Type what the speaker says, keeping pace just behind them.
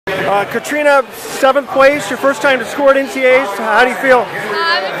Katrina, 7th place, your first time to score at NCAAs. How do you feel?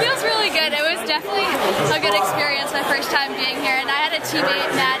 It feels really good. It was definitely a good experience, my first time being here. And I had a teammate,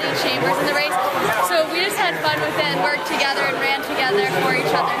 Maddie Chambers, in the race. So we just had fun with it and worked together and ran together for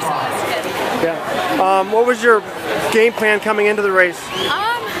each other. So it was good. Yeah. What was your game plan coming into the race?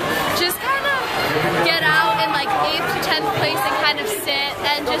 Just kind of get out in like 8th to 10th place and kind of sit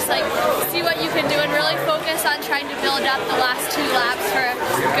and just like see what you can do and really focus on trying to build up the last 2 laps for a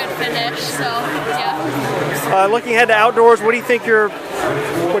good finish. So yeah. Looking ahead to outdoors, what do you think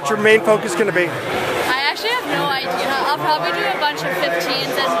what's your main focus going to be? I actually have no idea. I'll probably do a bunch of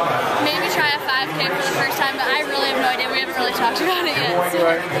 15s and maybe try a 5K for the first time, but I really have no idea. We haven't really talked about it yet. So,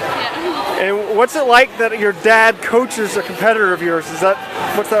 right. Yeah. And what's it like that your dad coaches a competitor of yours?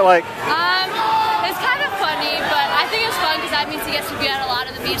 What's that like? It's kind of funny, but I think it's fun because that means he gets to be at a lot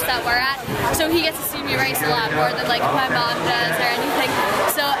of the meets that we're at. So he gets to see me race a lot more than like my mom does or anything.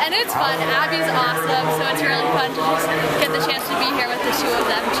 So, and it's fun. Abby's awesome, so it's really fun to just get the chance to be here with the 2 of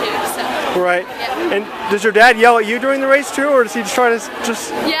them too. So. Right. Yeah. And does your dad yell at you during the race too, or does he just try to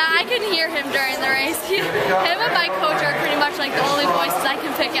just? Yeah, I can hear him during the race. Him and my coach are pretty much like the only voices I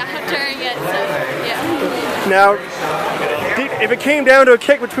can pick out during it. So, yeah. Now, if it came down to a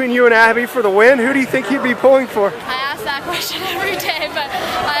kick between you and Abby for the win, who do you think he'd be pulling for? I ask that question every day, but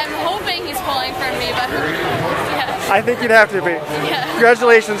I'm hoping he's pulling for me, but yeah. I think you'd have to be. Yeah.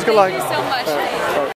 Congratulations, good luck. Thank you so much.